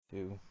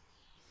Two.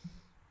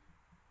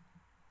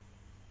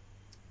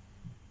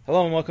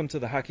 Hello and welcome to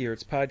the Hockey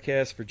Hurts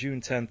podcast for June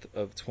 10th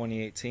of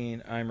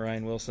 2018. I'm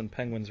Ryan Wilson,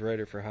 Penguins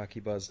writer for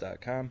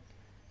HockeyBuzz.com.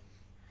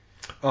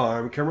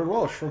 I'm Cameron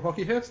Walsh from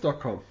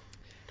HockeyHats.com.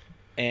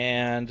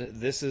 And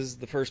this is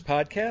the first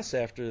podcast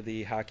after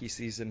the hockey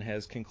season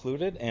has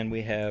concluded, and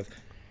we have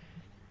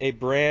a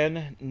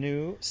brand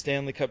new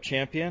Stanley Cup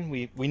champion.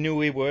 We knew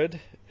we would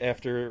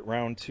after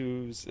round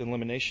two's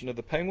elimination of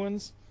the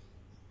Penguins.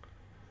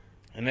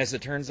 And as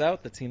it turns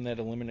out, the team that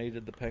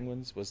eliminated the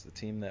Penguins was the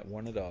team that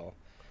won it all.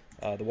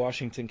 The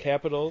Washington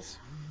Capitals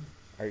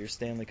are your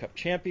Stanley Cup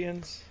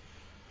champions.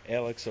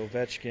 Alex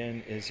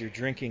Ovechkin is your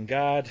drinking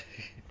god.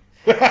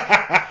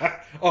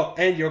 Oh,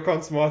 and your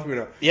Conn Smythe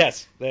winner.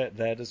 Yes,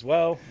 that as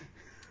well.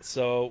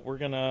 So we're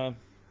going to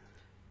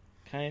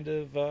kind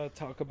of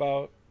talk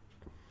about,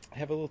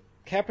 have a little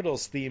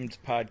Capitals-themed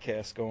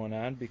podcast going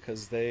on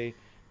because they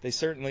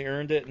certainly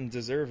earned it and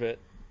deserve it.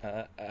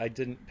 I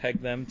didn't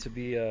peg them to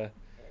be a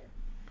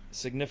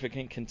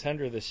significant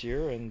contender this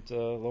year, and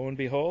lo and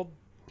behold,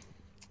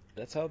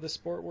 that's how this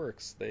sport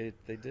works. They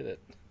did it.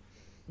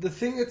 The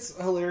thing that's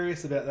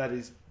hilarious about that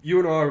is you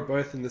and I were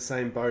both in the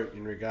same boat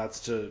in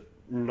regards to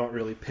not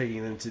really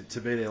pegging them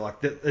to be there.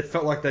 Like it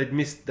felt like they'd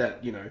missed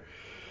that,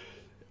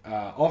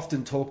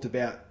 often talked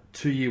about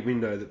 2-year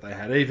window that they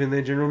had. Even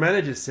their general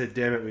manager said,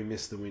 damn it, we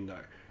missed the window.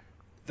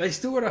 They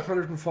still got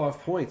 105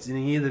 points in a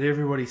year that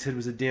everybody said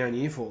was a down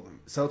year for them.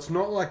 So it's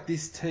not like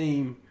this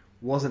team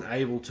wasn't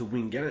able to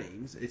win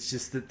games. It's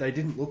just that they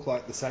didn't look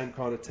like the same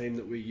kind of team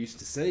that we're used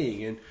to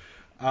seeing.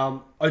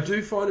 And I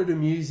do find it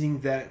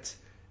amusing that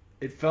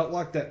it felt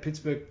like that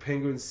Pittsburgh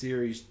Penguins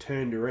series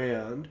turned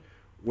around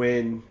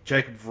when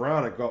Jacob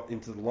Vrana got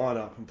into the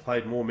lineup and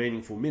played more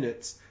meaningful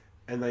minutes,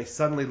 and they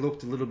suddenly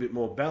looked a little bit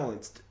more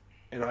balanced.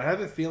 And I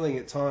have a feeling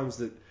at times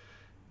that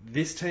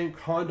this team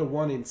kind of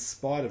won in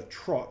spite of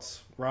Trotz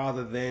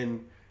rather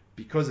than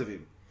because of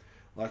him.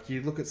 Like,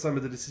 you look at some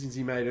of the decisions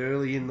he made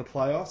early in the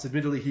playoffs.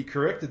 Admittedly, he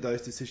corrected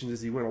those decisions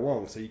as he went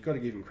along, so you've got to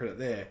give him credit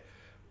there.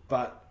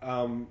 But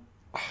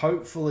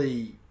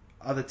hopefully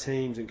other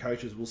teams and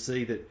coaches will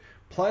see that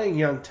playing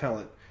young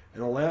talent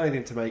and allowing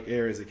them to make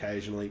errors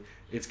occasionally,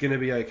 it's going to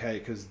be okay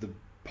because the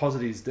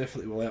positives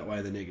definitely will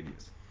outweigh the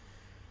negatives.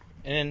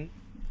 And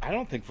I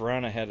don't think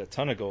Verona had a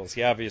ton of goals.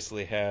 He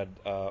obviously had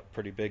a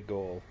pretty big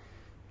goal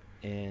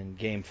in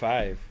Game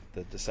 5,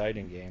 the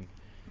deciding game.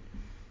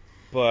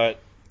 But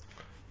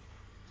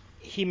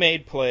he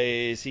made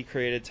plays, he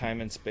created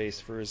time and space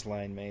for his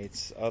line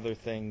mates. Other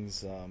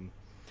things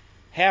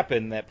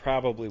happened that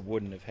probably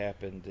wouldn't have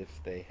happened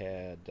if they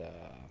had...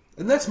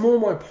 And that's more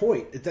my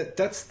point.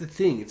 That's the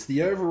thing. It's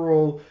the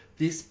overall,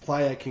 this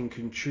player can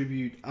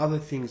contribute other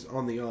things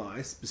on the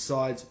ice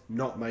besides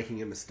not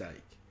making a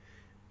mistake.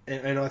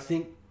 And I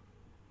think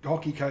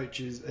hockey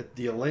coaches at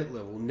the elite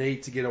level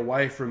need to get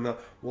away from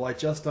I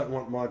just don't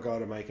want my guy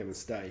to make a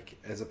mistake,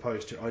 as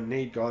opposed to I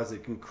need guys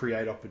that can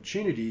create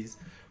opportunities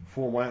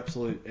for my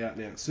absolute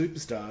out-and-out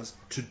superstars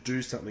to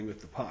do something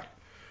with the puck.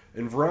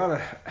 And Vrana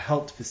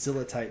helped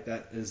facilitate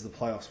that as the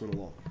playoffs went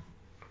along.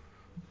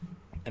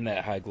 And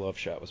that high glove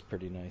shot was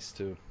pretty nice,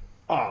 too.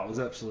 Oh, it was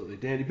absolutely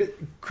dandy. But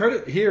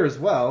credit here as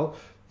well,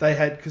 they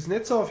had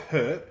Kuznetsov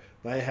hurt,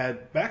 they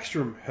had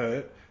Backstrom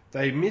hurt,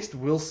 they missed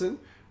Wilson,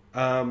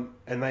 and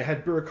they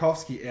had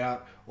Burakovsky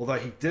out, although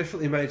he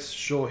definitely made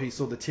sure he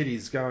saw the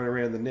titties going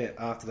around the net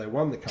after they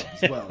won the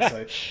cup as well.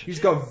 So he's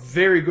got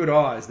very good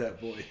eyes, that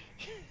boy.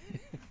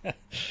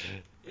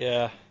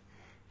 Yeah.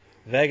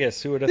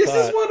 Vegas, who would have thought?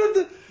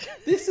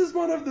 This is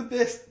one of the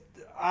best,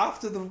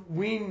 after the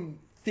win,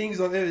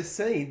 things I've ever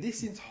seen.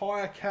 This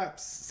entire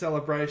Caps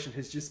celebration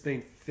has just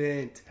been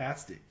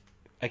fantastic.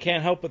 I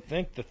can't help but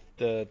think that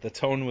the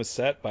tone was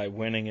set by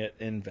winning it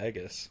in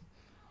Vegas.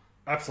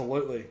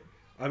 Absolutely.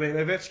 I mean,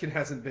 Ovechkin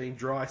hasn't been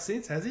dry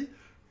since, has he?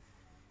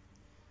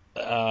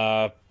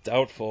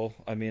 Doubtful.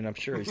 I mean, I'm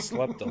sure he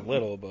slept a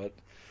little, but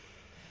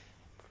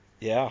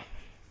yeah.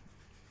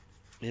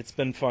 It's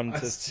been fun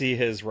to see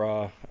his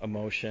raw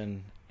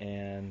emotion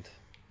and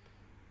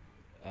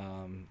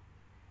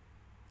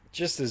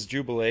just his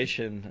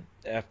jubilation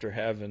after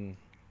having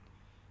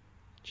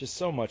just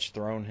so much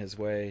thrown his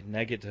way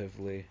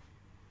negatively,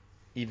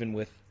 even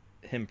with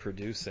him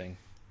producing.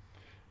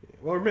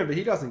 Well, remember,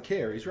 he doesn't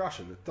care. He's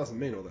Russian. It doesn't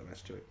mean all that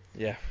much to him.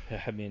 Yeah,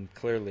 I mean,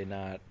 clearly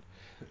not.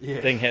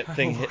 Yeah. Thing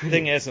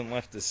hasn't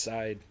left his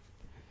side.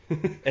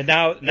 And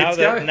now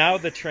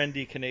the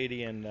trendy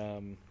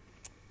Canadian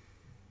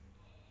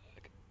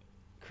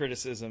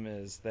criticism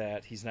is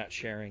that he's not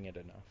sharing it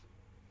enough.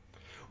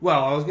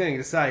 Well, I was going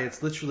to say,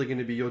 it's literally going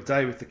to be your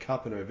day with the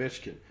cup and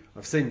Ovechkin.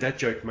 I've seen that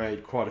joke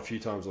made quite a few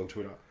times on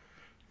Twitter.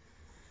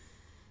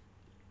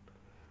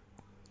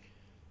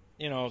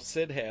 You know,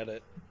 Sid had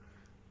it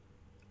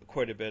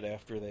quite a bit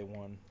after they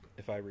won,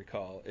 if I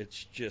recall.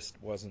 It just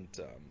wasn't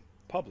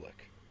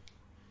public,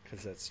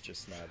 because that's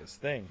just not his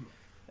thing.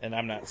 And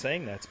I'm not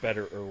saying that's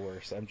better or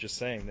worse. I'm just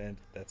saying that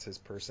that's his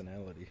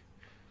personality.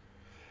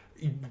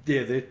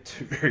 Yeah, they're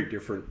two very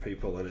different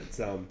people, and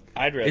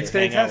I'd rather it's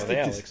hang out with fantastic.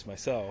 Alex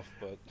myself,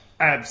 but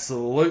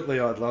Absolutely,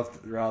 I'd love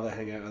to rather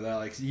hang out with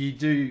Alex. You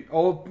do,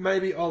 or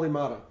maybe Oli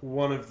Mata,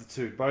 one of the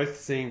two.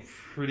 Both seem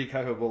pretty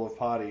capable of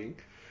partying.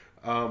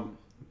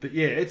 But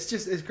yeah,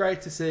 it's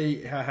great to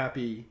see how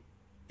happy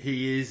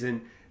he is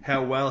and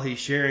how well he's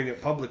sharing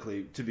it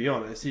publicly. To be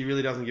honest, he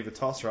really doesn't give a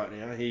toss right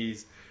now.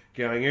 He's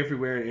going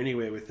everywhere and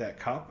anywhere with that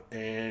cup,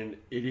 and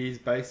it is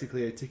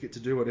basically a ticket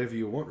to do whatever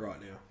you want right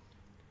now.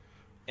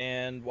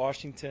 and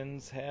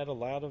Washington's had a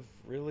lot of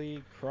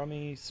really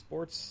crummy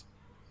sports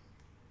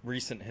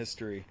recent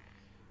history.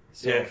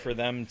 So Yeah. for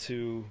them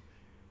to,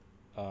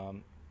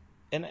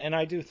 and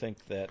I do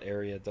think that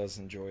area does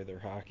enjoy their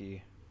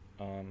hockey.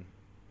 Um,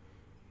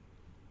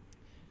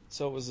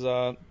 so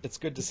it's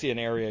good to see an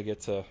area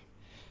get to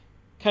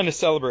kind of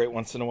celebrate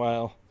once in a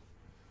while.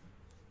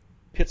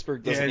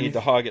 Pittsburgh doesn't and need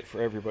to hog it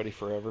for everybody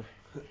forever.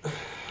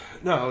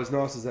 No, as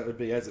nice as that would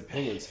be as a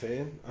Penguins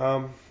fan.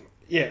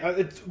 Yeah,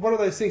 it's one of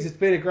those things. It's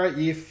been a great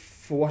year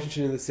for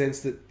Washington in the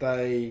sense that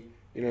they,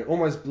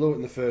 almost blew it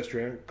in the first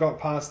round, got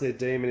past their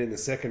demon in the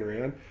second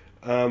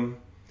round,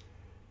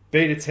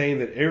 beat a team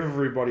that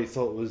everybody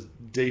thought was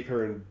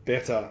deeper and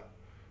better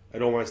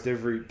at almost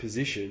every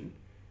position,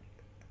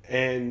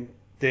 and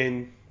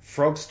then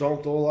frog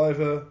stomped all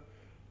over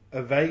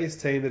a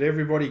Vegas team that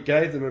everybody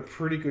gave them a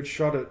pretty good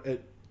shot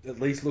at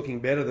least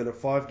looking better than a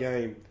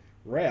 5-game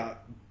route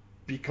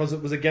because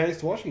it was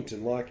against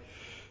Washington. Like,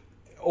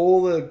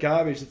 all the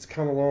garbage that's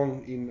come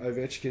along in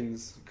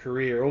Ovechkin's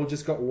career all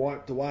just got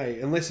wiped away,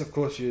 unless, of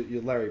course,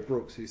 you're Larry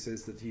Brooks, who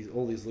says that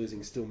all his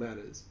losing still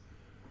matters.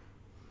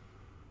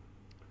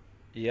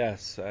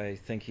 Yes, I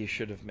think he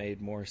should have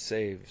made more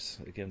saves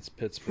against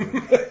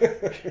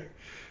Pittsburgh.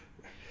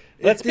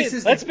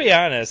 Let's be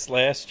honest.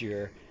 Last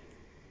year,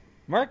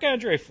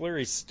 Marc-Andre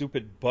Fleury's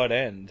stupid butt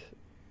end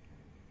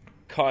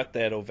caught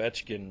that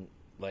Ovechkin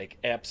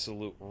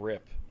absolute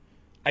rip.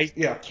 I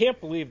can't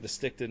believe the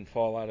stick didn't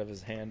fall out of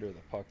his hand or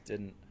the puck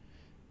didn't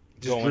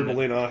just dribble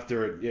in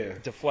after it. Yeah,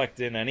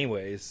 deflect in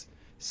anyways.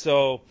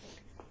 So,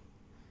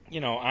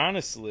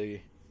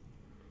 honestly,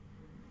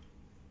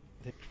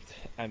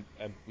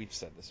 we've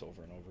said this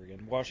over and over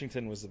again.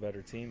 Washington was the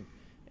better team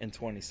in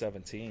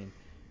 2017,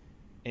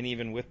 and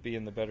even with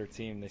being the better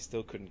team, they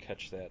still couldn't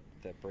catch that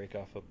break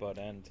off a butt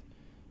end.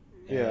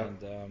 Yeah.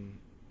 And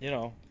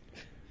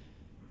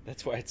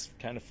that's why it's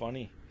kind of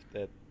funny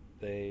that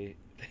they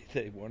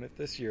won it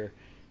this year.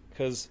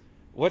 Because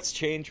what's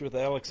changed with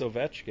Alex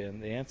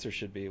Ovechkin? The answer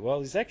should be, well,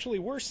 he's actually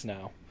worse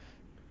now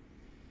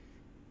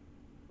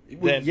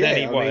than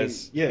he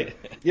was. Yeah.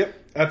 Yep.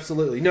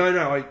 Absolutely. No.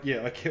 I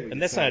get what you're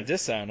And that's saying. not a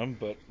diss on him,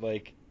 but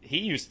he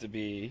used to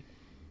be.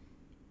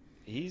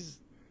 He's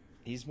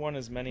won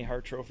as many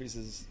Hart trophies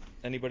as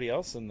anybody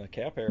else in the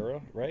Cap era,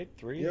 right?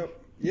 3.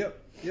 Yep.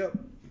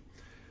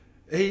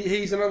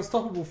 He's an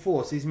unstoppable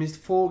force. He's missed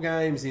 4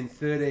 games in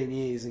 13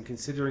 years, and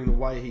considering the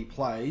way he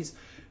plays,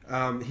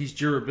 his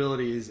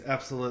durability is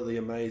absolutely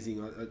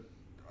amazing.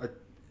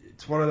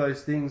 It's one of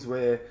those things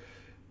where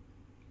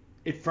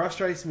it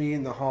frustrates me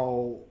in the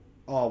whole,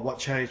 what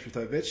changed with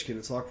Ovechkin?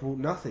 It's like, well,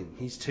 nothing.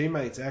 His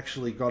teammates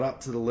actually got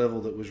up to the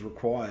level that was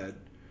required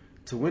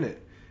to win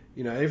it.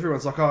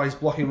 Everyone's like, he's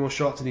blocking more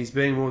shots and he's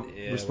being more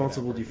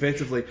responsible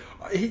defensively.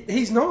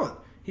 He's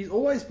not. He's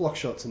always blocked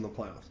shots in the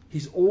playoffs.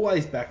 He's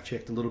always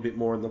back-checked a little bit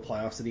more in the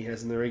playoffs than he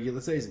has in the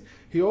regular season.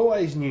 He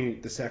always knew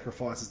the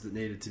sacrifices that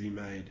needed to be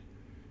made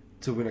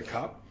to win a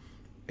cup.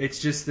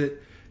 It's just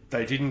that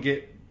they didn't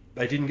get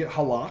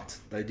halaked.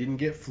 They didn't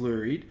get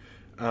flurried.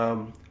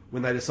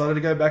 When they decided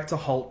to go back to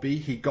Holtby,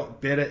 he got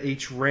better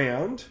each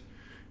round,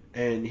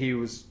 and he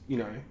was,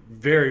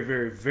 very,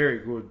 very, very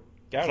good.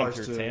 Got him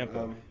through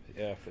Tampa.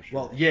 Yeah, for sure.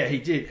 Well, yeah, he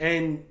did.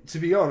 And to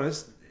be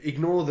honest,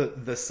 ignore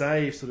the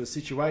save sort of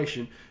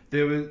situation.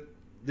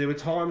 There were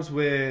times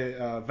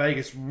where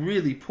Vegas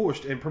really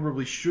pushed and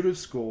probably should have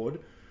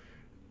scored,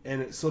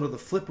 and it's sort of the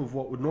flip of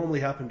what would normally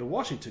happen to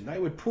Washington. They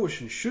would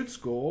push and should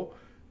score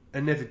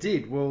and never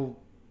did. Well,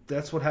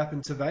 that's what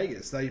happened to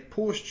Vegas. They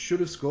pushed, should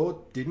have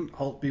scored, didn't.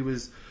 Holtby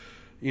was,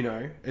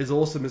 as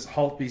awesome as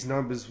Holtby's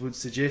numbers would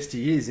suggest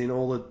he is in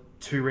all the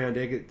 2-round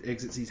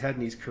exits he's had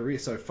in his career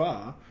so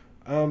far.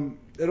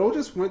 It all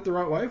just went the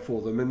right way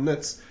for them, and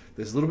there's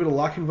a little bit of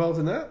luck involved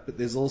in that, but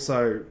there's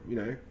also,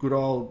 good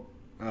old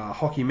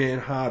hockey man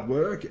hard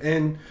work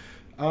and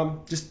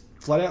just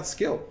flat out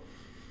skill.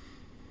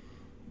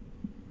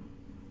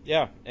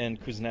 Yeah,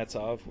 and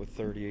Kuznetsov with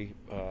 30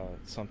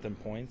 something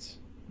points.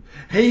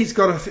 He's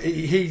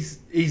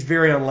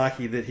very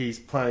unlucky that he's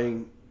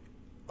playing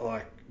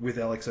with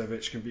Alex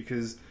Ovechkin,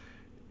 because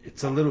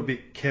it's a little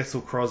bit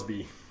Kessel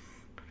Crosby.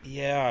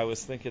 Yeah, I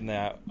was thinking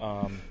that.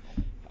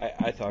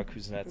 I thought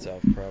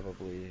Kuznetsov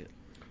probably.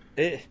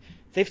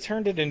 They've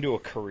turned it into a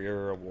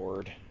career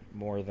award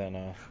more than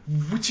a.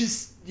 Which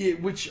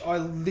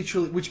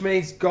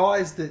means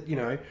guys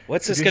that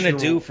What's this going to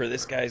do for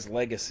this guy's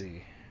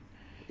legacy?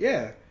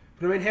 Yeah,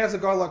 but how's a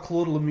guy like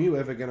Claude Lemieux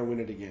ever going to win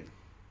it again?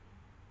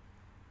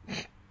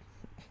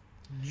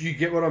 You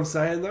get what I'm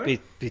saying, though?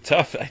 Be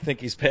tough. I think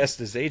he's past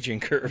his aging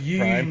curve. You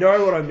prime.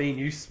 know what I mean,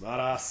 you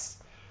smartass.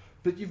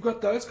 But you've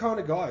got those kind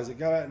of guys that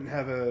go out and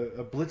have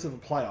a blitz of a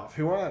playoff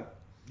who aren't,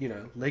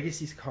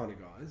 legacy kind of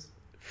guys.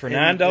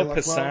 Fernando like,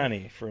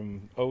 Pisani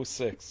from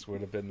 06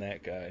 would have been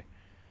that guy.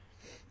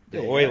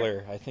 The Yeah,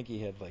 Oiler, I think he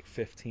had like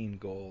 15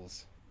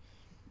 goals.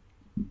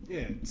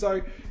 Yeah,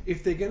 so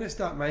if they're going to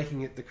start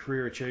making it the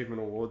Career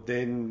Achievement Award,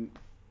 then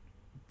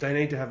they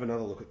need to have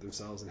another look at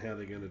themselves and how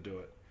they're going to do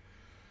it.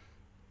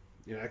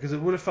 Because it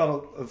would have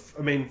felt...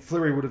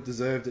 Fleury would have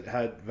deserved it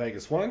had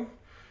Vegas won.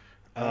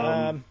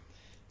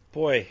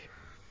 Boy,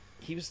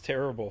 he was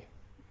terrible.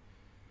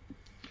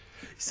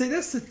 See,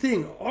 that's the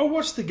thing. I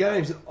watched the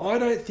games and I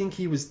don't think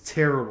he was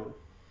terrible.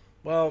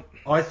 Well,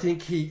 I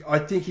think he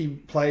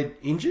played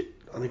injured.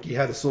 I think he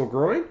had a sore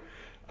groin.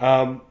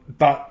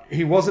 But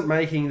he wasn't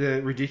making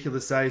the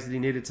ridiculous saves that he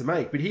needed to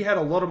make. But he had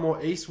a lot of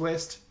more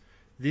East-West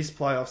this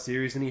playoff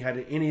series than he had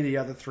in any of the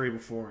other three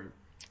before him.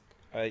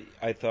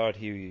 I thought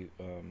he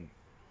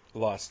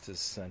lost his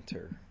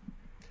center.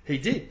 He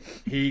did.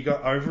 He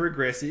got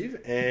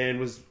over-aggressive and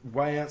was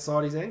way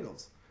outside his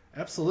angles.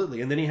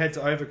 Absolutely. And then he had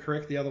to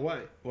overcorrect the other way.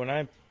 When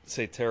I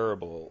say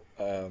terrible,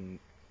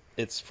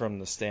 it's from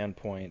the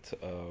standpoint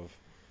of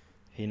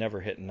he never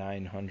hit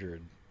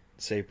 900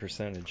 save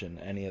percentage in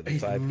any of the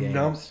 5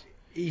 games.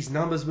 His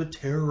numbers were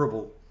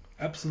terrible.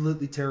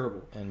 Absolutely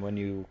terrible. And when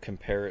you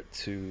compare it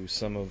to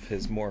some of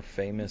his more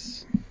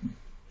famous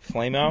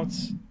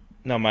flameouts,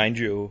 now mind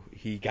you,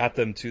 he got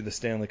them to the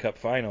Stanley Cup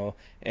final,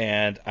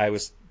 and I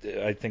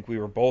think we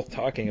were both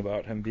talking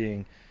about him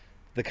being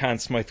the Conn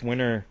Smythe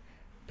winner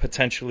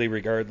potentially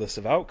regardless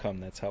of outcome.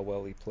 That's how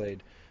well he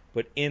played.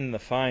 But in the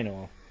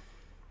final,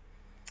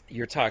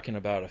 you're talking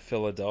about a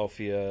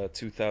Philadelphia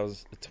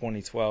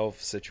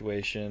 2012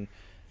 situation,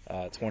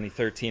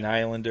 2013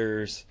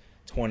 Islanders,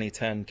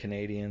 2010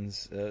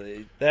 Canadians.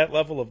 That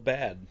level of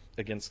bad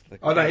against the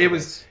Canadians. No, it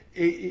was...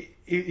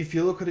 If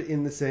you look at it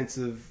in the sense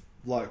of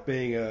like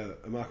being a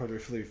Marc-Andre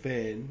Fleury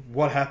fan,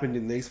 what happened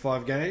in these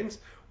 5 games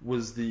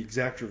was the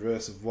exact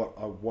reverse of what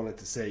I wanted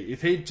to see.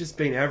 If he'd just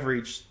been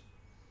averaged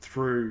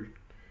through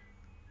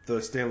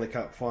the Stanley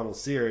Cup final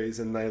series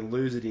and they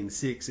lose it in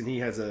 6 and he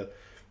has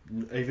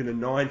even a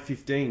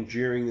 9-15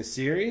 during the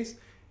series,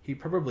 he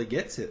probably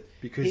gets it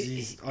because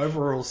his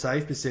overall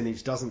save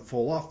percentage doesn't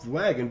fall off the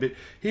wagon. But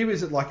he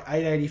was at like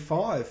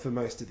 885 for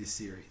most of this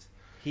series.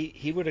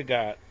 He would have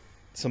got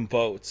some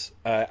votes.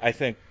 I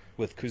think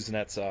with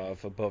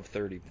Kuznetsov above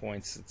 30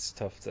 points, it's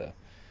tough to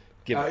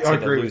give it to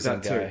the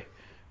losing guy.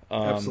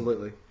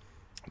 Absolutely.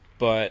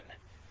 But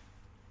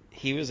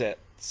he was at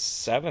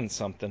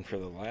 7-something for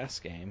the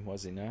last game,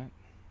 was he not?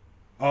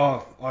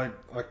 Oh, I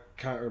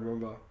can't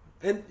remember.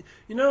 And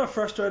you know what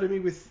frustrated me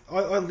with...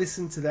 I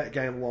listened to that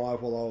game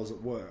live while I was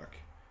at work.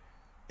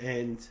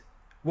 And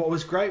what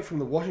was great from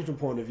the Washington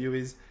point of view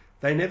is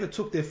they never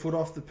took their foot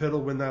off the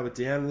pedal when they were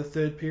down in the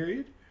third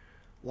period.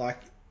 Like,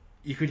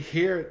 you could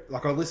hear it...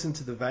 Like, I listened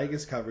to the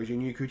Vegas coverage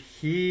and you could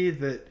hear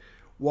that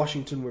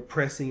Washington were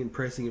pressing and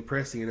pressing and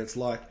pressing. And it's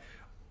like...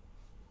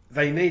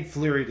 They need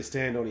Fleury to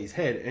stand on his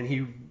head.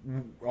 And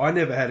I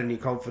never had any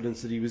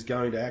confidence that he was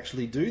going to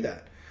actually do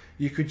that.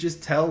 You could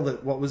just tell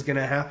that what was going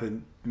to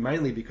happen,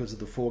 mainly because of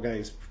the 4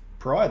 games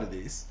prior to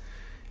this,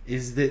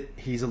 is that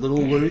he's a little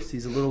loose,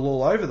 he's a little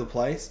all over the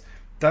place.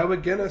 They were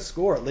going to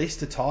score at least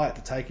to tie it,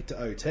 to take it to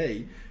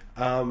OT.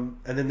 And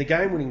then the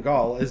game-winning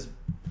goal, as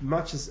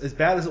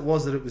bad as it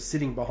was that it was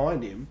sitting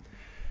behind him,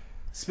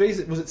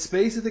 Spiza, was it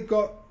Spiza that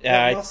got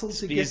that muscle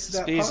to get to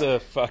that Spiza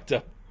puck? fucked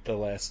up the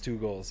last 2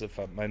 goals, if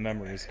my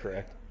memory is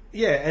correct.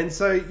 Yeah, and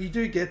so you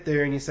do get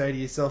there and you say to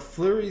yourself,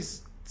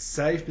 Fleury's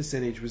save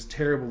percentage was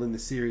terrible in the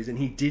series, and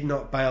he did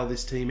not bail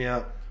this team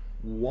out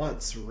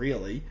once,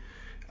 really,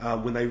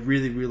 when they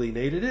really, really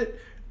needed it.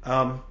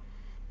 But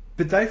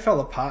they fell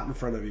apart in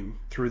front of him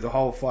through the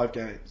whole 5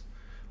 games.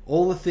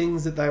 All the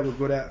things that they were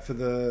good at for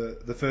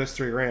the first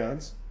 3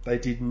 rounds, they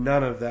did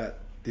none of that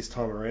this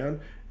time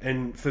around.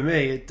 And for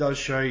me, it does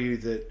show you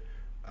that...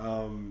 I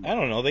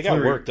don't know. They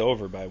got worked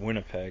over by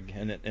Winnipeg,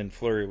 and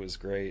Fleury was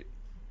great.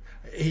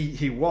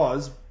 He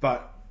was,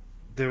 but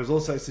there was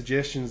also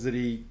suggestions that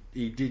he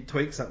did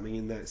tweak something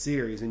in that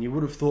series, and you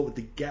would have thought with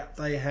the gap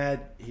they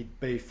had, he'd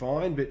be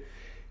fine. But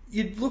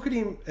you'd look at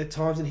him at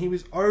times, and he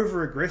was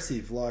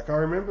over-aggressive. Like, I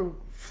remember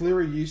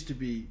Fleury used to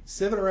be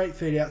 7 or 8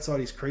 feet outside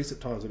his crease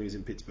at times when he was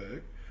in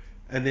Pittsburgh.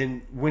 And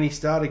then when he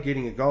started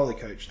getting a goalie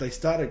coach, they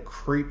started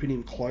creeping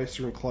him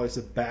closer and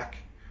closer back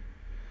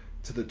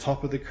to the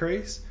top of the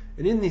crease.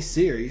 And in this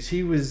series,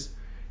 he was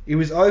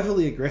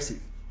overly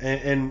aggressive.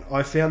 And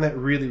I found that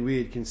really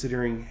weird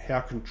considering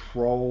how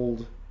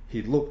controlled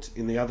he'd looked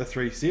in the other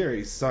 3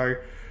 series. So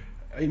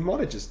he might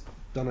have just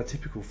done a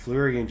typical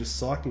Fleury and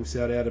just psyched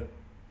himself out of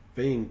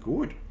being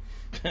good,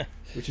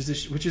 which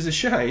is a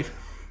shame.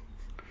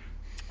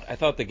 I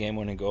thought the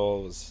game-winning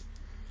goal was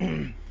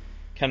kind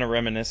of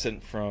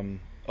reminiscent from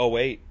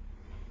 08.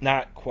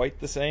 Not quite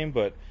the same,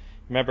 but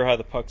remember how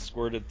the puck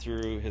squirted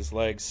through his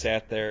legs,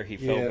 sat there, he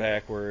fell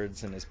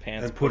backwards, and his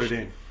pants and put it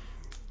in.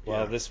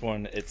 Well, this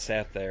one, it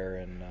sat there,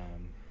 and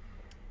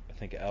I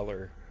think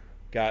Eller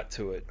got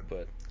to it,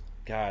 but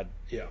God,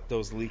 Yeah.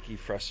 those leaky,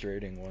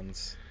 frustrating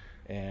ones.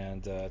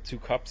 And 2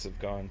 cups have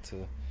gone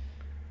to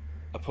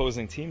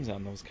opposing teams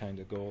on those kind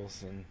of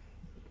goals, and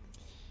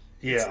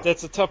Yeah.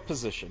 that's a tough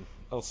position.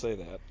 I'll say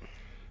that.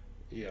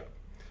 Yeah.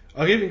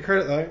 I'll give him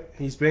credit though.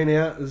 He's been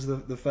out as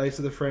the face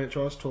of the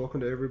franchise,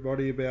 talking to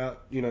everybody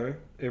about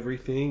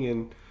everything,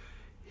 and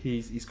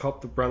he's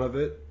copped the brunt of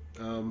it.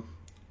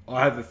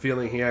 I have a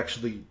feeling he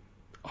actually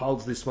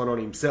holds this one on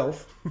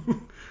himself.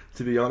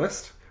 To be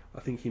honest,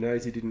 I think he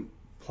knows he didn't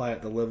play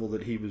at the level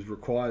that he was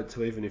required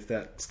to, even if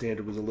that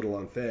standard was a little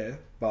unfair.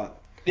 But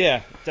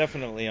Yeah,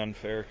 definitely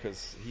unfair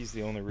because he's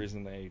the only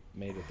reason they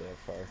made it that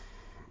far.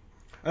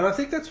 and I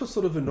think that's what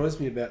sort of annoys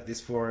me about this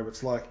for him.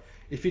 It's like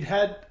if he'd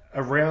had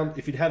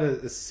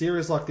a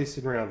series like this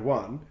in round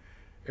one,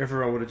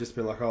 everyone would have just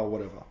been like, oh,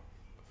 whatever.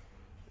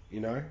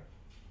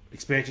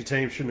 Expansion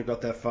team shouldn't have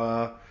got that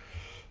far.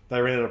 They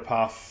ran out of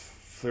puff.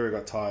 Fleury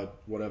got tired,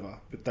 whatever.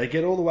 But they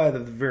get all the way to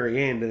the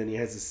very end, and then he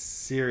has a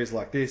series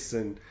like this,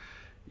 and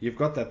you've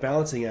got that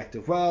balancing act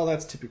of, well,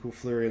 that's typical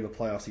Fleury in the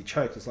playoffs. He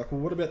choked. It's like, well,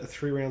 what about the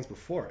 3 rounds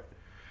before it?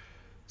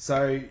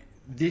 So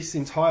this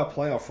entire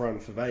playoff run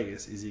for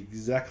Vegas is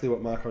exactly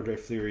what Marc-Andre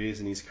Fleury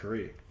is in his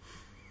career.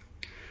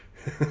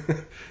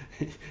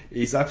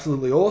 He's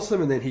absolutely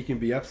awesome, and then he can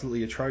be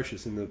absolutely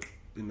atrocious in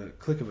the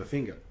click of a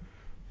finger.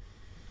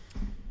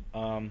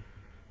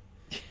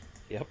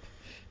 Yep.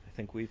 I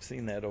think we've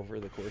seen that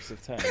over the course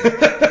of time.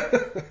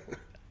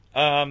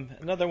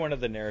 Another one of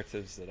the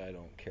narratives that I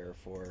don't care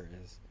for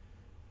is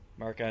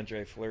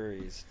Marc-Andre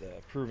Fleury's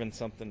proven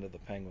something to the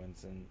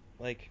Penguins, and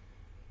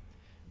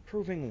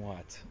proving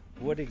what?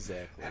 What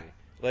exactly?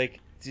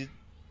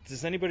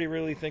 Does anybody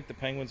really think the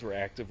Penguins were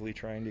actively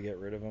trying to get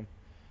rid of him?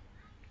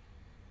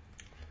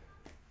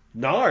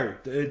 No,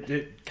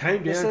 it came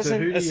down This to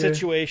who isn't a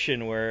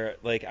situation where,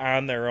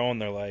 on their own,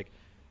 they're like,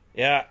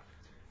 yeah,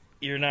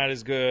 you're not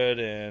as good,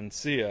 and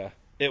see ya.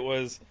 It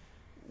was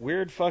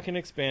weird fucking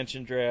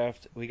expansion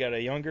draft. We got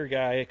a younger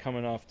guy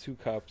coming off 2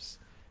 cups,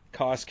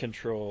 cost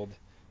controlled,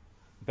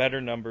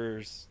 better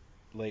numbers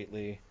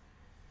lately.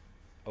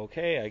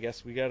 Okay, I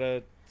guess we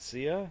gotta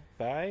see ya.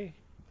 Bye.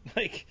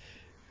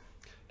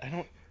 I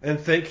don't. And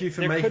thank you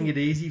for making it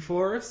easy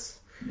for us.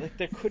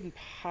 There couldn't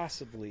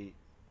possibly.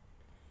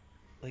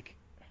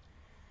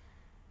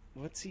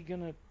 What's he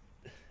gonna?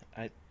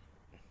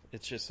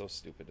 It's just so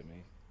stupid to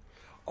me.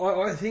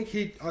 I think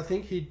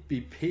he'd be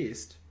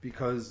pissed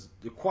because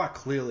quite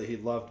clearly he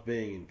loved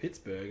being in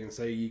Pittsburgh, and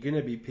so you're going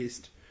to be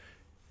pissed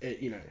at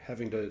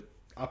having to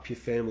up your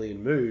family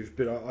and move.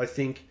 But I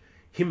think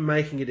him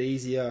making it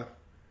easier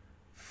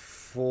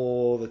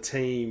for the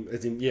team,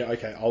 as in, yeah,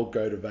 okay, I'll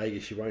go to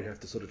Vegas. You won't have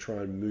to sort of try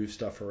and move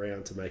stuff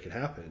around to make it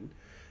happen,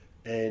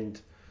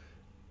 and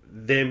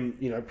them,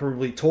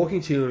 probably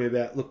talking to him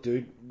about, look,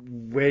 dude,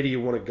 where do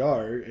you want to go?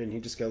 And he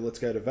just go, let's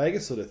go to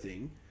Vegas, sort of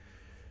thing.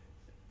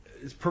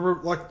 It's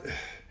probably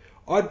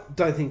I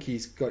don't think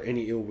he's got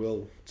any ill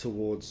will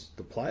towards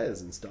the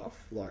players and stuff,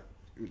 like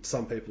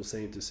some people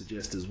seem to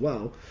suggest as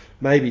well.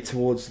 Maybe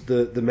towards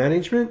the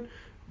management,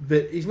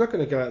 but he's not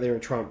going to go out there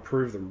and try and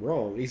prove them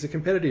wrong. He's a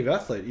competitive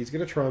athlete. He's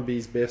going to try and be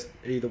his best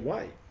either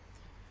way.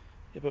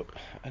 Yeah, but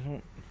I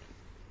don't.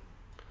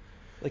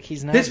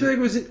 He's not. Pittsburgh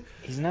was it?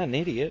 He's not an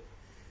idiot.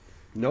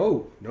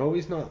 No,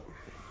 he's not.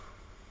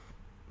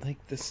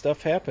 This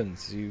stuff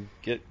happens. You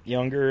get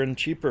younger and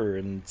cheaper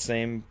and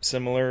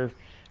similar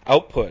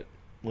output.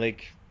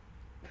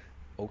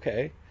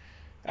 Okay.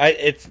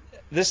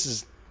 This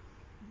is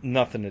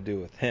nothing to do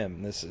with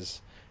him. This is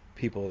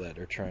people that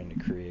are trying to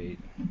create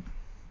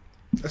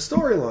a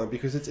storyline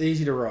because it's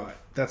easy to write.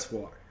 That's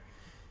why.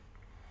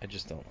 I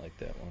just don't like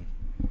that one.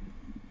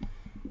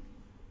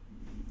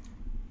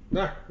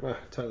 No,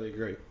 totally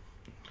agree.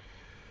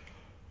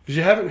 Because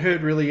you haven't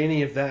heard really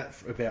any of that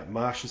about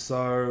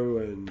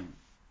Marchessault and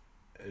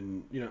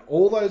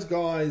all those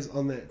guys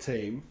on that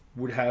team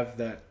would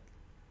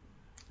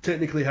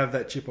technically have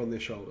that chip on their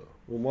shoulder.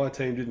 Well, my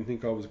team didn't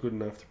think I was good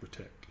enough to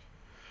protect,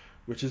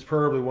 which is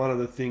probably one of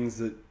the things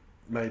that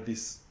made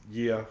this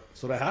year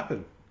sort of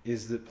happen,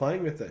 is that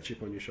playing with that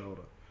chip on your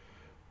shoulder.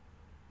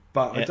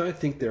 But I don't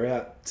think they're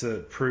out to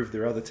prove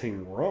their other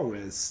team wrong,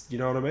 as you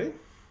know what I mean?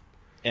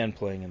 And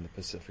playing in the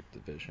Pacific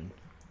Division.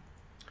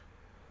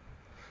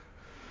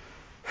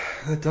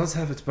 It does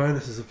have its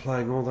bonuses of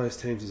playing all those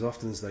teams as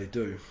often as they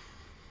do.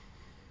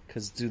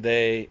 Because do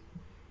they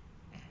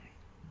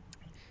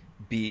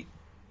beat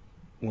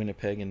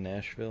Winnipeg and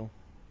Nashville?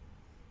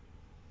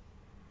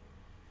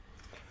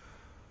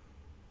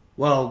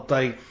 Well,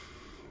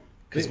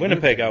 because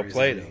Winnipeg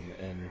outplayed them,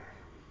 and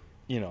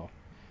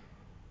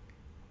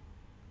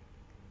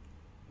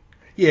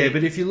Yeah,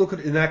 but if you look at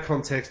it in that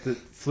context, that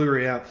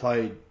Fleury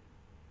outplayed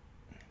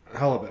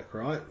Hellebuyck,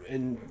 right?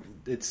 And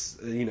it's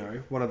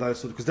one of those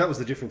sort of, because that was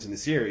the difference in the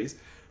series.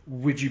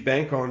 Would you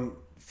bank on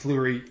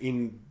Fleury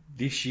in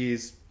this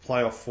year's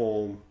playoff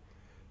form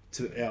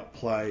to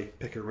outplay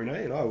Pekka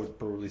Rinne? And I would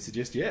probably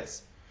suggest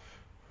yes.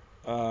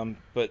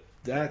 But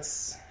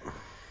that's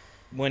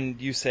when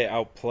you say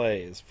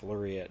outplay, is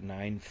Fleury at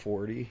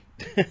 940?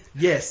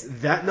 Yes,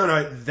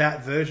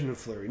 that version of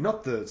Fleury,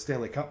 not the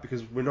Stanley Cup,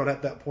 because we're not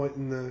at that point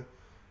in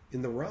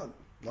the run.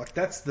 Like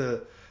that's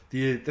the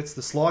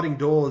sliding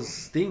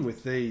doors thing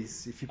with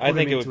these. If you put I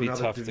think them it into would be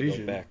another tough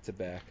division, to go back to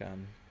back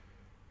on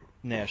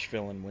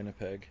Nashville and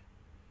Winnipeg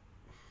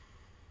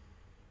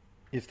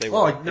if they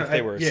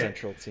were a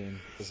central team.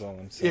 Is all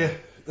I'm saying. Yeah,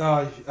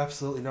 no,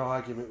 absolutely no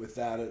argument with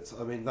that.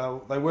 I mean,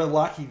 they were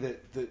lucky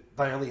that they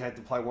only had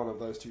to play one of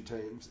those two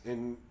teams,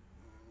 and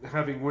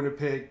having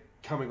Winnipeg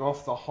coming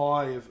off the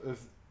high of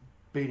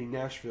beating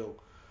Nashville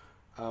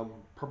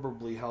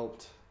probably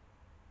helped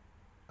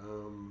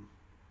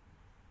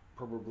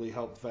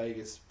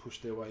Vegas push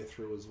their way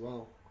through as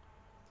well.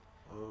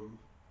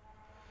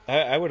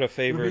 I would have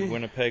favored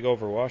Winnipeg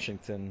over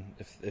Washington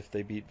if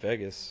they beat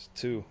Vegas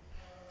too.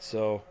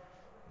 So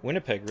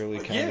Winnipeg really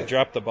kind of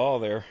dropped the ball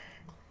there.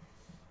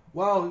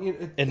 Well,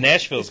 and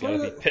Nashville's got to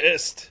be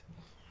pissed.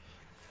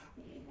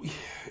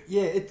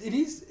 Yeah, it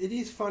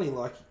is funny.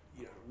 Like,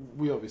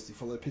 we obviously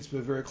follow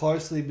Pittsburgh very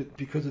closely, but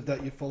because of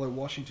that, you follow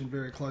Washington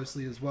very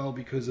closely as well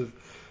because of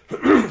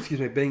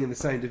being in the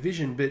same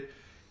division. But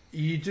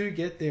you do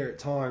get there at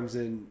times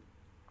and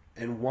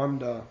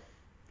wonder.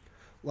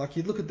 Like,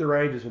 you look at the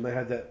Rangers when they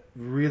had that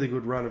really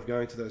good run of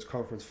going to those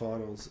conference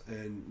finals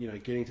and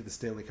getting to the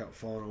Stanley Cup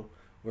final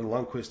when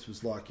Lundqvist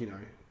was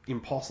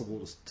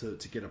impossible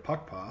to get a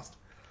puck past.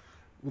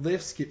 Well,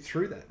 they've skipped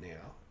through that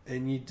now,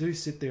 and you do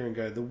sit there and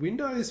go, the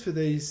windows for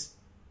these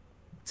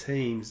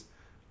teams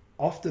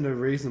often are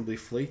reasonably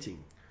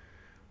fleeting.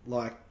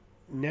 Like,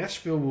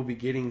 Nashville will be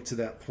getting to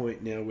that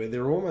point now where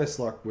they're almost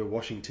like where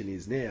Washington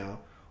is now.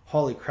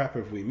 Holy crap,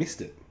 have we missed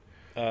it?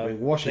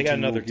 Washington, they got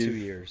another 2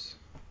 years.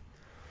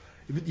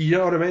 You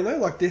know what I mean, though?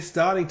 Like, they're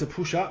starting to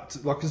push up,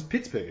 because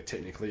Pittsburgh are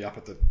technically up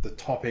at the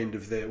top end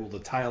of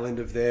the tail end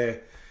of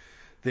their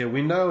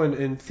window,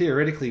 and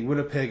theoretically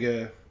Winnipeg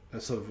are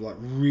sort of like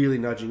really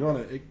nudging on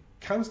it. It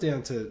comes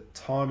down to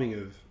timing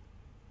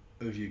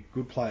of your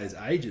good players'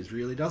 ages,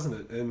 really, doesn't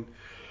it? And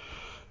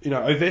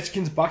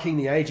Ovechkin's bucking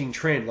the aging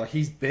trend. Like,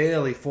 he's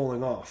barely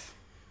falling off,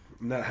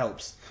 and that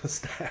helps a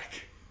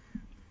stack.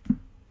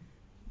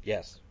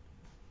 Yes.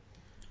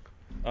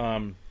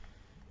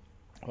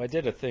 I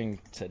did a thing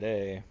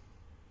today,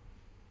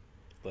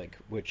 like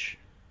which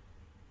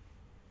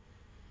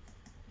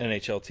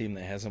NHL team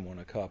that hasn't won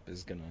a cup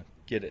is gonna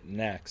get it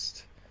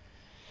next.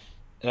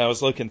 And I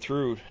was looking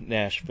through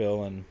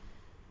Nashville, and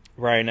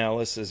Ryan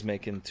Ellis is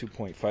making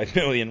 $2.5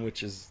 million,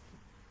 which is,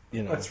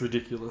 that's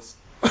ridiculous.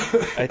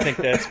 I think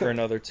that's for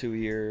another 2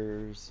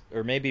 years,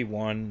 or maybe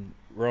one.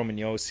 Roman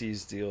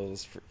Yossi's deal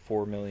is for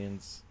 $4 million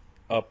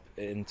up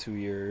in 2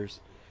 years.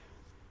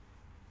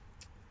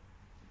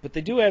 But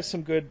they do have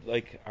some good,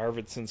 like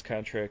Arvidsson's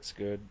contract's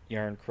good,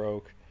 Yarn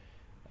Croak,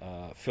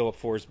 Philip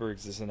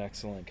Forsberg's is an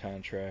excellent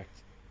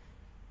contract.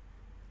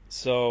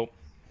 So,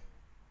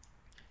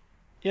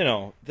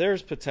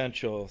 there's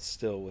potential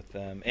still with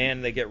them,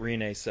 and they get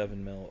Rene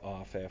 $7 million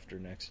off after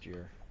next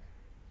year.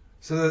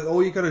 So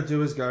all you got to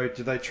do is go,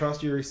 do they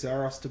trust Yuri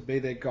Saros to be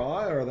their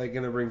guy, or are they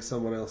going to bring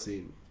someone else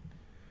in?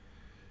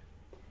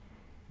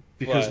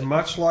 Because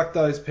much like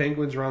those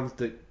Penguins runs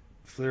that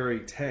Fleury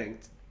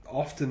tanked,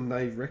 often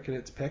they reckon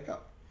it's Pekka.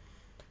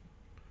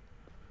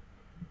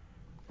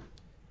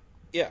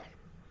 Yeah.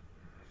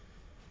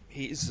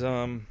 He's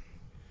a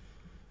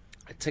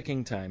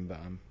ticking time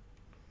bomb.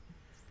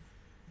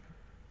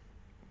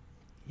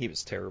 He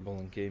was terrible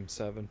in Game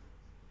 7.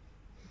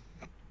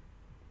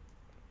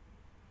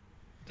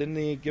 Didn't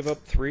he give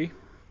up 3?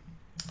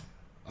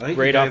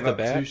 Right off the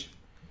bat?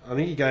 I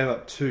think he gave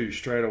up 2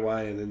 straight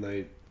away, and then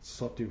they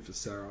swapped him for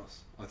Saros.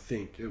 I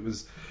think it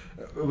was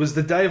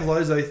the Dave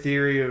Lozo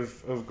theory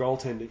of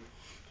goaltending.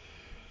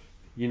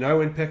 You know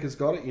when Pekka's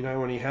got it, you know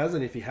when he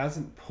hasn't. If he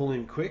hasn't, pull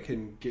him quick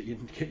and get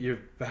your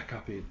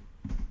backup in.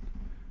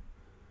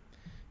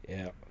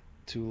 Yeah,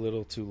 too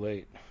little, too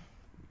late.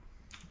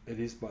 It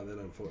is by then,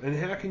 unfortunately.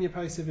 And how can you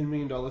pay $7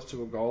 million to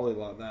a goalie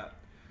like that?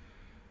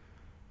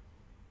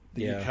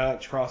 You can't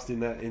trust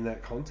in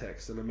that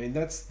context. And I mean,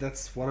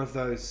 that's one of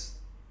those.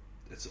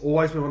 It's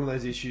always been one of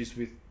those issues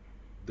with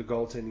the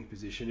goaltending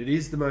position. It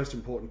is the most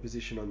important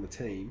position on the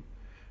team,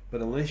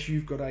 but unless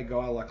you've got a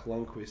guy like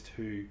Lundqvist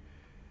who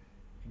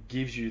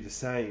gives you the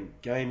same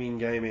game in,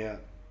 game out,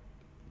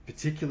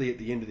 particularly at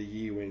the end of the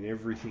year when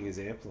everything is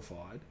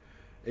amplified,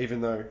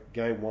 even though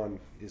game 1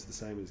 is the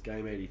same as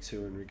game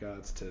 82 in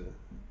regards to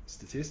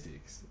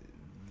statistics,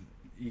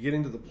 you get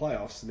into the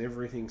playoffs and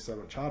everything's so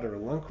much harder.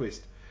 And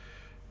Lundqvist,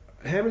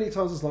 how many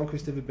times has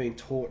Lundqvist ever been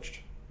torched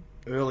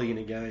early in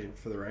a game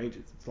for the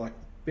Rangers? It's like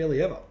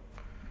barely ever.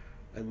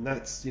 And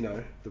that's,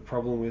 the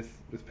problem with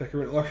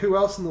Pekka. Like, who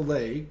else in the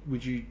league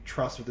would you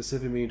trust with a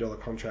 $7 million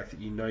contract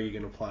that you know you're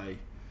going to play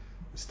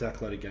a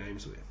stack load of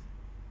games with?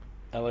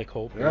 I like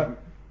Holtby. Right.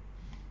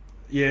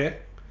 Yeah,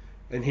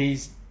 and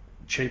he's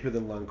cheaper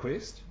than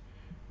Lundqvist.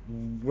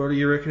 What do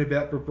you reckon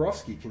about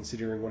Bobrovsky,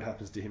 considering what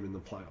happens to him in the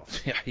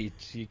playoffs? Yeah,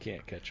 you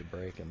can't catch a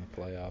break in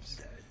the playoffs.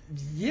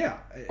 Yeah.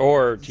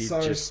 Or he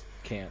just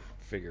can't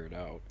figure it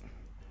out.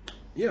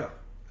 Yeah.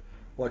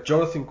 Like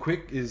Jonathan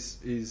Quick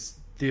is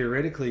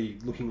theoretically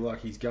looking like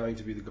he's going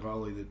to be the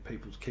goalie that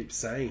people keep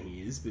saying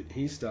he is, but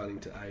he's starting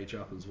to age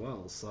up as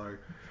well. So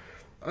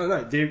I don't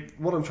know.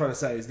 What I'm trying to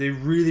say is they're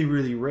really,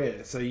 really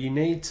rare. So you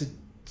need to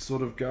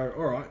sort of go,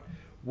 all right,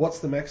 what's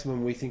the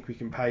maximum we think we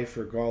can pay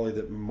for a goalie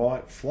that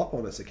might flop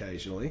on us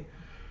occasionally,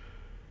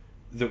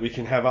 that we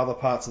can have other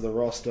parts of the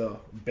roster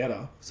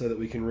better so that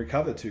we can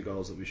recover 2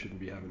 goals that we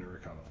shouldn't be having to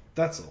recover.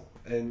 That's all.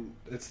 And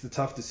it's the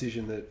tough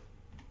decision that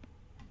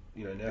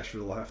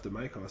Nashville will have to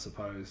make, I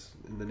suppose,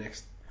 in the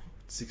next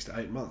 6 to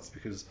 8 months,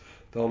 because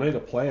they'll need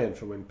a plan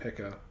for when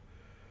Pekka,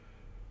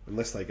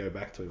 unless they go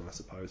back to him, I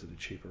suppose, at a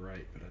cheaper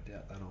rate, but I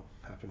doubt that'll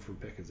happen from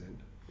Pekka's end.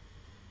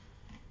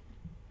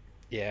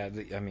 Yeah,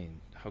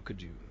 how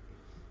could you,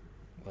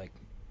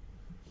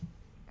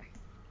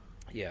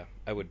 yeah,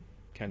 I would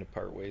kind of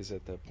part ways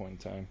at that point in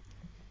time.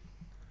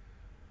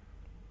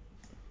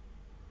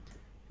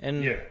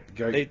 And yeah,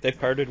 they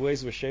parted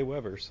ways with Shea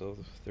Weber, so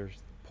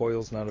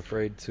Poyle's not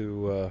afraid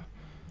to...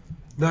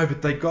 No,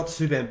 but they got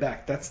Subban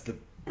back. That's the...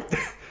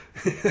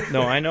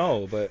 No, I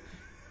know, but,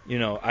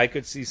 I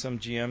could see some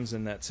GMs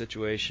in that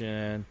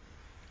situation.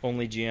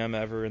 Only GM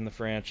ever in the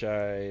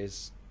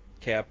franchise.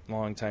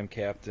 Longtime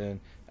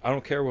captain. I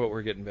don't care what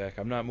we're getting back.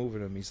 I'm not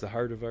moving him. He's the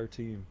heart of our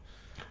team.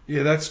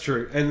 Yeah, that's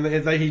true. And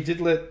he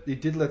did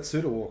let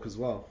Suter walk as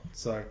well.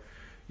 So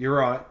you're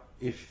right.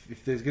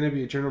 If there's going to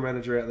be a general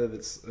manager out there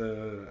that's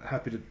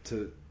happy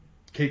to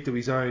keep to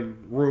his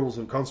own rules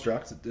and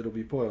constructs, it'll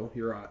be Poyle.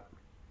 You're right.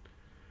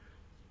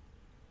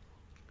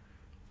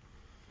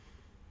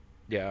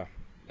 Yeah.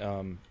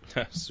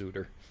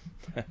 Suter.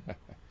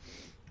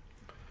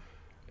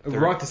 The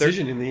right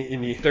decision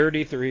in the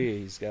 33.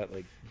 He's got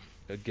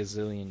a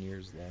gazillion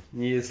years left.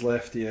 Years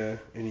left, yeah,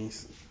 and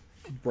he's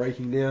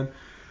breaking down.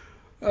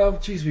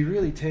 Geez, we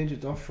really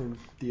tangent off from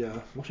the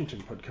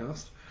Washington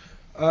podcast.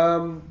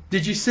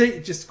 Did you see,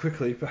 just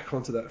quickly back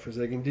onto that for a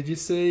second, did you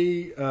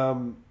see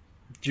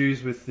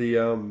Jews with the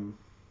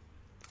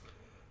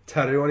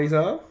tattoo on his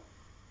arm?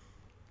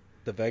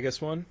 The Vegas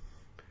one?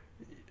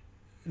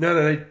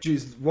 No,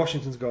 Jews,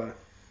 Washington's guy.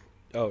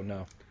 Oh,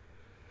 no.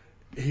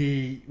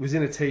 He was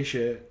in a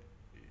t-shirt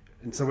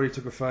and somebody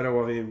took a photo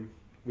of him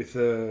with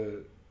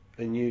a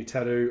new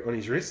tattoo on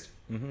his wrist.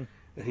 Mm-hmm.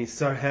 And he's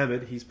so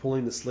hammered, he's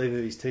pulling the sleeve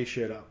of his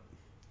t-shirt up.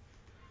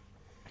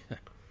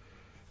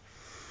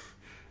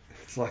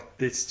 It's like,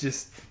 this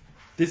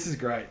is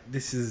great.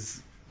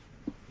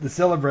 The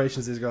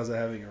celebrations these guys are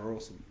having are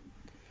awesome.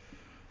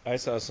 I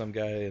saw some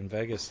guy in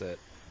Vegas that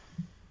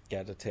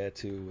got a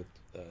tattoo with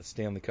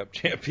Stanley Cup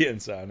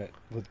champions on it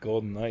with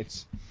Golden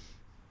Knights.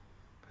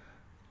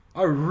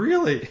 Oh,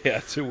 really?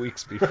 Yeah, 2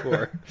 weeks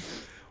before.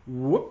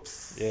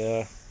 Whoops.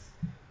 Yeah.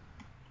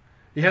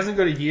 He hasn't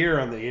got a year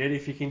on there yet.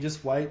 If he can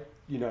just wait,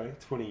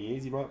 20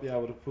 years, he might be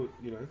able to put,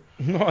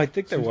 No, I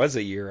think there was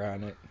a year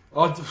on it.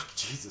 Oh,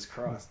 Jesus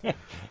Christ.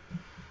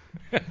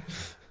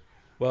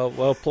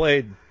 Well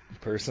played,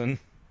 person.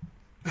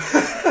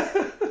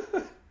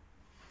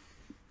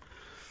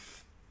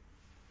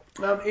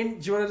 Do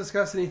you want to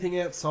discuss anything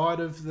outside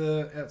of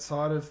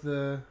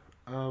the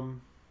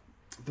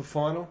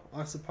final,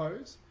 I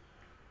suppose?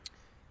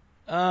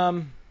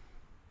 I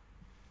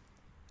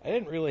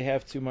didn't really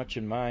have too much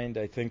in mind.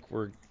 I think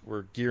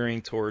we're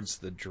gearing towards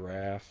the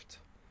draft,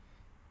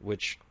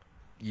 which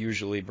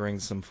usually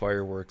brings some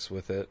fireworks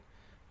with it.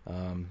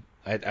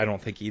 I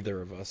don't think either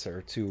of us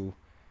are too,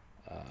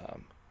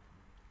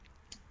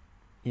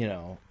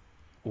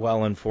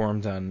 well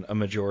informed on a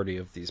majority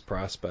of these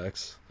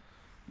prospects.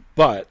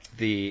 But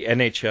the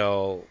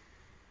NHL,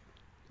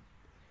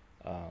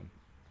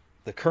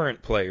 the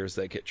current players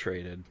that get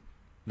traded,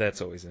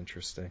 that's always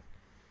interesting.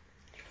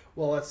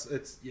 Well,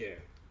 it's yeah.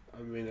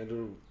 I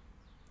mean,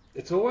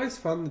 it's always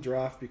fun, the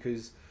draft,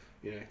 because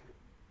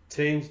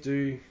teams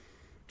do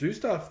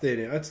stuff there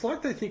now. It's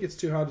like they think it's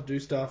too hard to do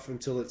stuff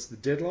until it's the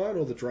deadline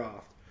or the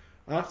draft.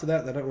 After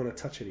that, they don't want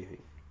to touch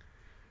anything,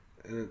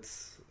 and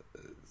it's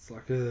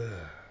like ugh.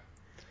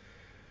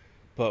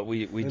 But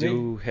we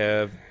do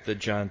have the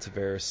John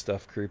Tavares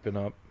stuff creeping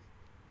up.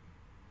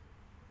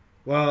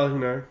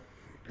 Well,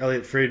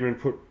 Elliot Friedman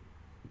put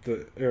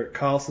the Erik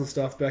Karlsson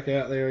stuff back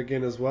out there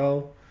again as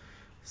well.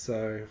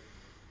 So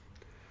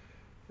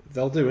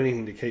they'll do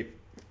anything to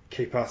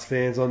keep us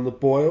fans on the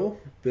boil.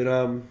 But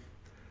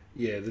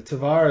the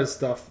Tavares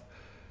stuff,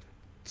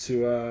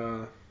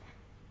 to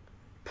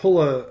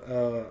pull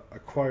a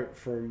quote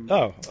from.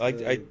 Oh,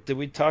 did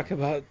we talk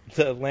about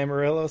the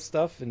Lamoriello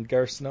stuff and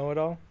Gar Snow at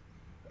all?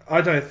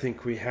 I don't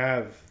think we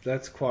have.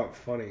 That's quite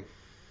funny.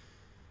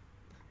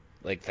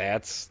 Like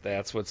that's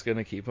what's going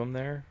to keep him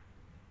there?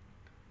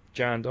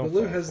 John, don't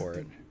fall for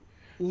it.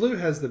 Lou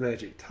has the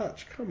magic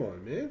touch. Come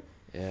on, man.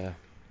 Yeah.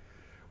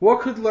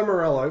 What could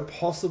Lamoriello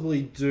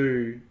possibly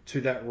do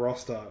to that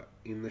roster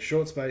in the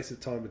short space of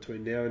time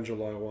between now and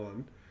July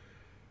 1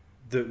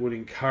 that would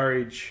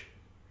encourage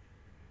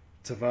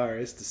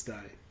Tavares to stay?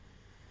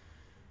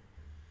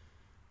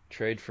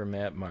 Trade for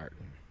Matt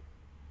Martin.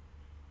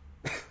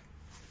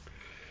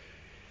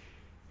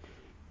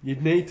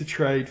 You'd need to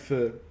trade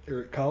for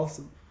Erik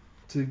Karlsson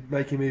to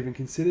make him even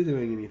consider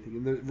doing anything.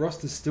 And the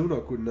roster's still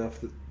not good enough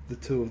that the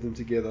two of them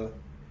together.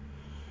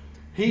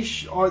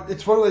 It's one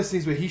of those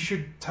things where he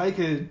should take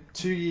a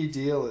 2-year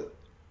deal at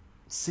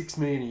 $6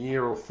 million a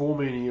year or $4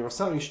 million a year or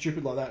something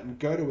stupid like that and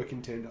go to a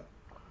contender.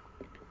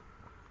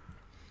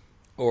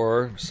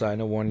 Or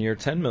sign a 1-year,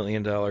 $10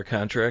 million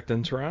contract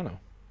in Toronto.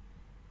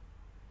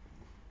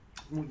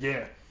 Well,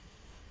 yeah.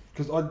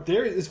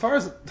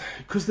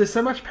 Because there's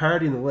so much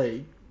parity in the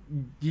league,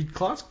 you'd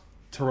class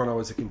Toronto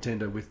as a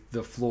contender with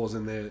the flaws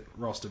in their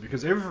roster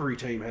because every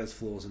team has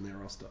flaws in their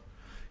roster.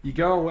 You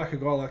go and whack a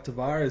guy like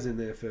Tavares in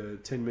there for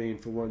 $10 million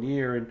for 1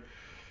 year,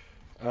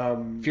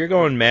 and if you're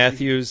going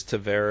Matthews,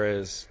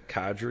 Tavares,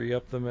 Kadri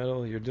up the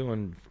middle, you're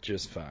doing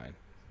just fine.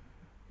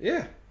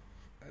 Yeah,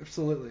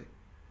 absolutely.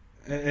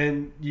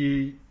 And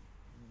you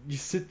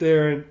sit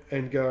there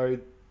and go,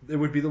 it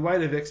would be the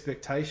weight of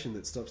expectation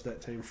that stops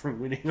that team from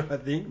winning, I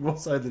think, more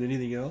so than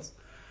anything else.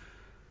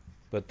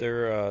 But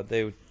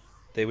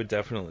they would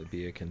definitely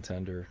be a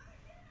contender.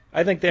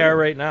 I think they are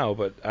right now,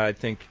 but I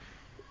think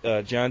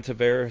John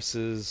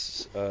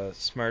Tavares'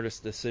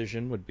 smartest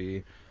decision would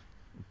be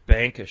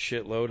bank a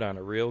shitload on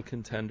a real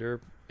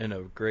contender in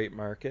a great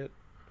market.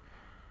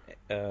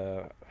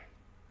 And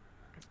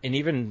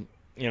even,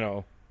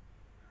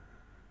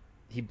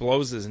 he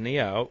blows his knee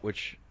out,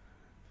 which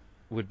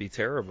would be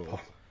terrible.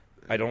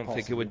 I don't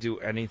think it would do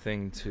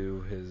anything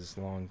to his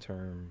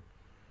long-term.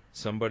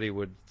 Somebody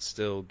would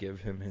still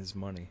give him his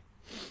money.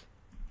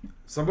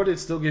 Somebody would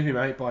still give him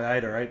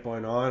 8x8 or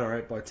 8x9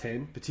 or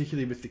 8x10,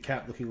 particularly with the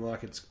cap looking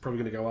like it's probably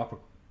going to go up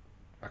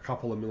a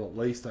couple of mil at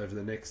least over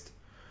the next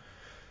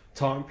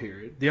time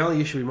period. The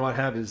only issue we might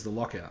have is the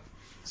lockout.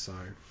 So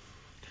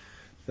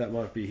that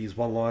might be his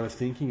one line of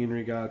thinking in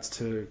regards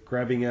to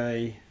grabbing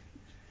a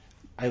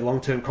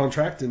long-term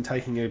contract and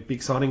taking a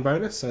big signing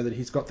bonus so that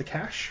he's got the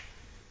cash.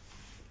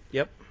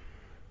 Yep.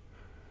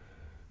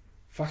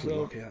 Fucking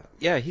lockout.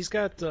 Yeah, he's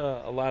got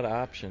a lot of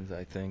options,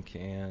 I think,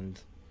 and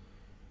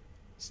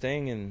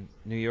staying in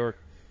New York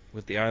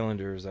with the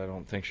Islanders, I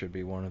don't think should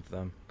be one of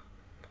them.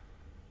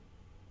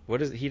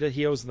 What is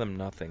he owes them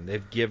nothing.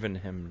 They've given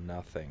him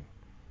nothing.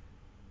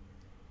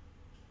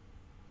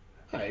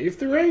 Hey, if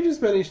the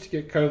Rangers managed to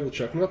get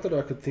Kovalchuk, not that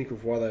I could think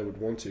of why they would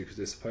want to, because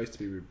they're supposed to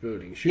be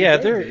rebuilding. They're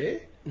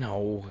there?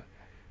 No.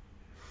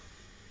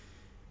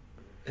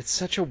 It's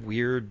such a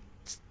weird.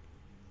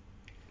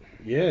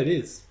 Yeah, it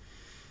is.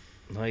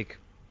 Like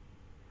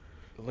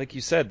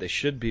you said, they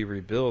should be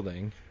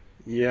rebuilding.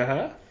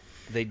 Yeah.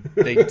 They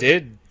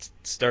did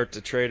start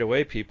to trade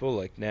away people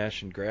like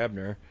Nash and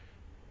Grabner.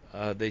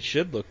 They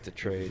should look to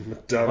trade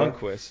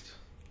Lundqvist.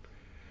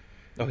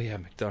 Oh yeah,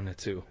 McDonough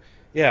too.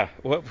 Yeah,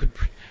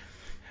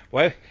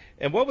 why?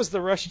 And what was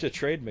the rush to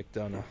trade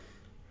McDonough?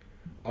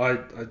 I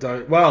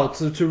don't. Well,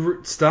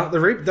 to start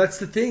the that's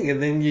the thing,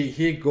 and then you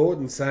hear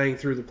Gordon saying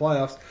through the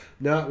playoffs,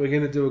 "No, we're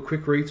going to do a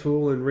quick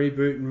retool and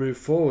reboot and move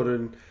forward."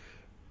 And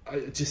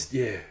it's.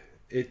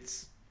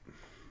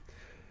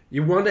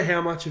 You wonder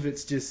how much of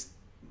it's just,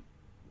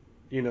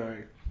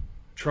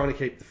 trying to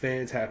keep the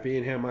fans happy,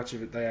 and how much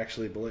of it they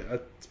actually believe.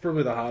 It's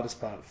probably the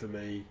hardest part for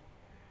me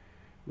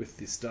with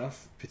this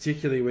stuff,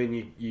 particularly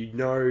when you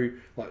know,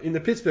 like in the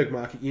Pittsburgh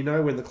market,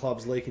 when the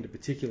club's leaking to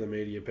particular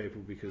media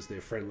people because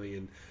they're friendly,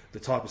 and the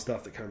type of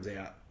stuff that comes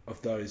out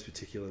of those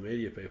particular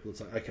media people,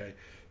 it's like, okay,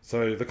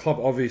 so the club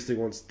obviously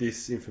wants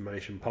this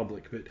information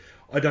public, but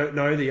I don't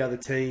know the other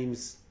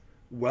teams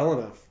well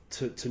enough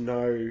to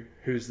know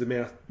who's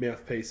the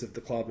mouthpiece of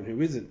the club and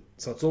who isn't.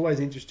 So it's always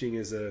interesting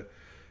as a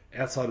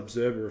outside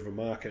observer of a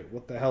market,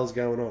 what the hell's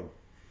going on?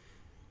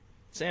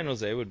 San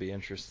Jose would be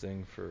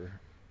interesting for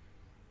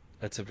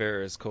a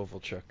Tavares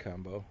Kovalchuk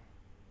combo.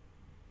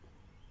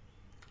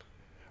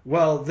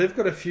 Well, they've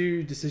got a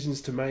few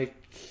decisions to make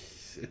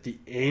at the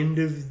end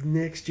of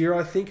next year,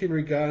 I think, in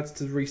regards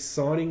to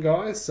re-signing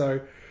guys.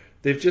 So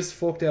they've just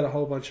forked out a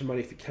whole bunch of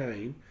money for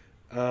Kane,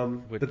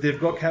 but they've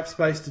got cap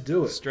space to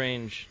do it.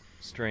 Strange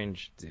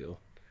deal.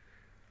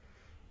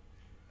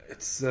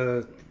 It's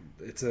a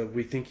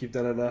we think you've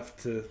done enough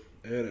to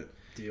earn it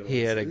deal.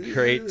 He had a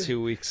great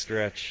 2-week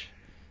stretch.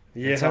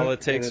 Yeah, that's all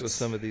it takes with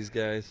some of these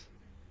guys.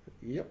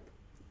 Yep.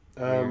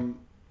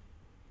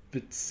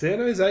 But San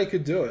Jose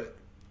could do it,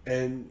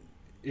 and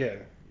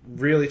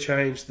really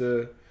change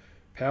the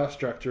power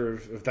structure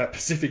of that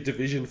Pacific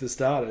Division for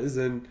starters,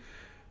 and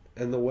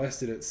the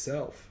West in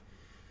itself.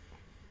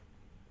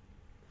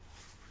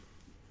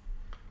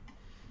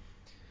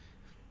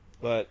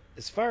 But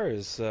as far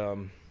as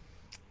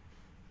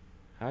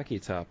hockey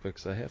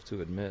topics, I have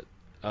to admit,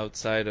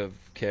 outside of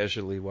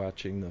casually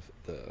watching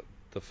the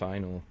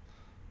final,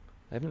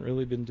 I haven't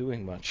really been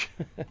doing much.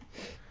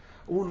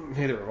 Well,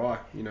 neither have I.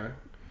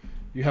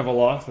 You have a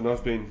life, and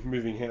I've been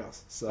moving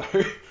house, so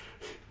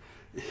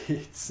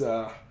it's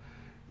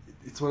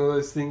one of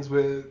those things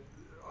where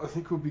I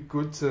think it would be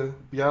good to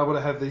be able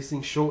to have these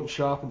things short and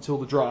sharp until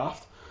the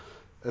draft,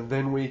 and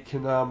then we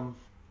can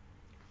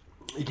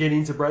get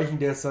into breaking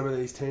down some of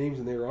these teams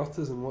and their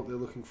rosters and what they're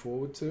looking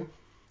forward to.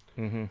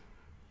 Mm-hmm.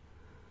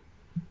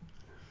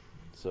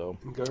 So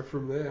and go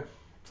from there.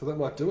 So that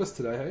might do us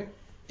today, hey?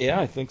 Yeah,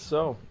 I think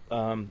so.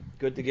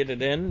 Good to get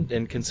it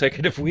in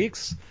consecutive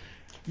weeks.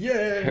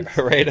 Yeah.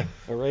 Hooray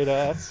to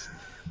us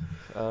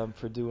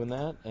for doing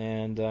that.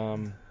 And,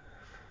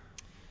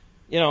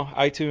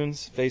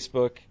 iTunes,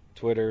 Facebook,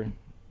 Twitter,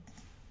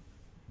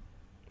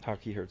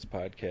 Hockey Hurts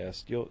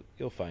Podcast.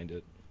 You'll find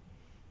it.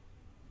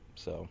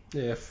 So.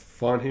 Yeah,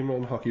 find him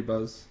on Hockey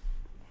Buzz.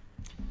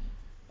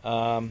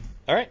 All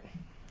right.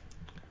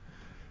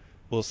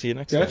 We'll see you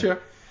next time. Gotcha.